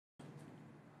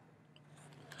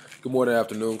Good morning,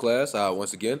 afternoon, class.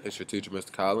 Once again, it's your teacher,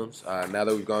 Mr. Collins. Now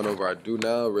that we've gone over our do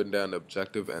now, written down the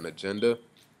objective and agenda,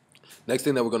 next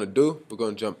thing that we're going to do, we're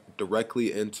going to jump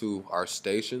directly into our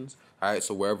stations. All right,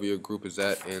 so wherever your group is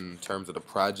at in terms of the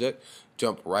project,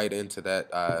 jump right into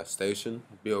that station.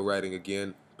 Bill writing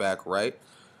again, back right.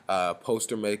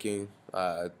 Poster making,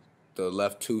 the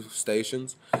left two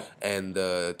stations, and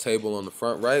the table on the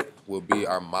front right will be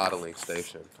our modeling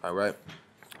station. All right.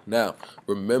 Now,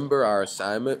 remember our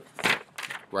assignment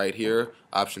right here,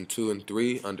 option 2 and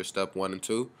 3 under step 1 and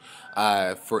 2.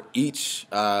 For each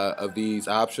of these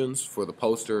options, for the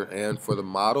poster and for the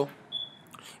model,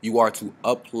 you are to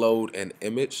upload an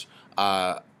image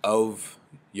of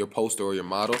your poster or your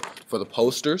model. For the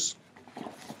posters,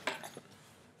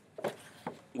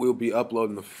 we'll be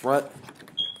uploading the front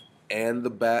and the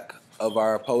back of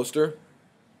our poster,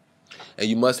 and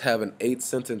you must have an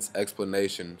 8-sentence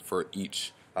explanation for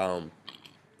each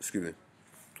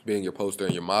being your poster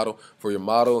and your model. For your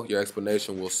model, your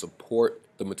explanation will support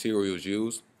the materials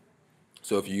used.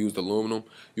 So if you used aluminum,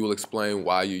 you will explain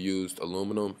why you used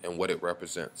aluminum and what it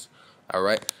represents. All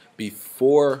right.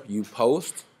 Before you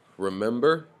post,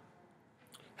 remember,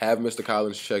 have Mr.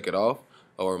 Collins check it off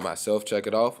or myself check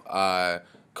it off.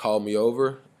 Call me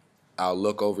over. I'll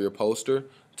look over your poster,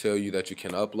 tell you that you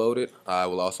can upload it. I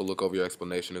will also look over your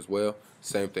explanation as well.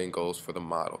 Same thing goes for the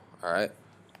model. All right.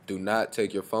 Do not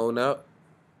take your phone out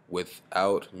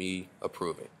without me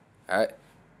approving. All right?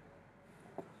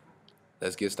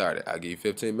 Let's get started. I'll give you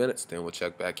 15 minutes, then we'll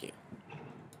check back in.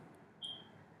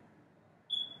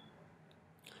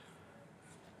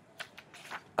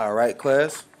 All right,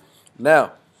 class.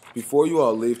 Now, before you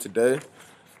all leave today,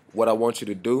 what I want you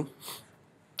to do,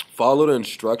 follow the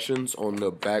instructions on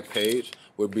the back page.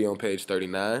 We'll be on page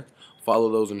 39.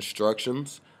 Follow those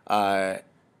instructions, and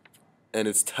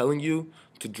it's telling you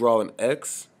to draw an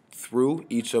X through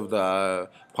each of the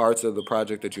parts of the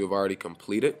project that you have already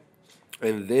completed.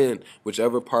 And then,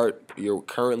 whichever part you're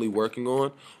currently working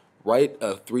on, write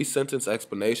a 3-sentence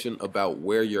explanation about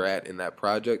where you're at in that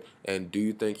project and do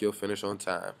you think you'll finish on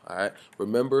time. All right.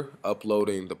 Remember,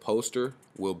 uploading the poster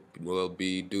will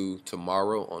be due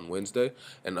tomorrow on Wednesday,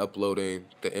 and uploading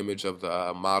the image of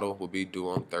the model will be due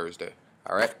on Thursday.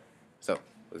 All right. So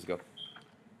let's go.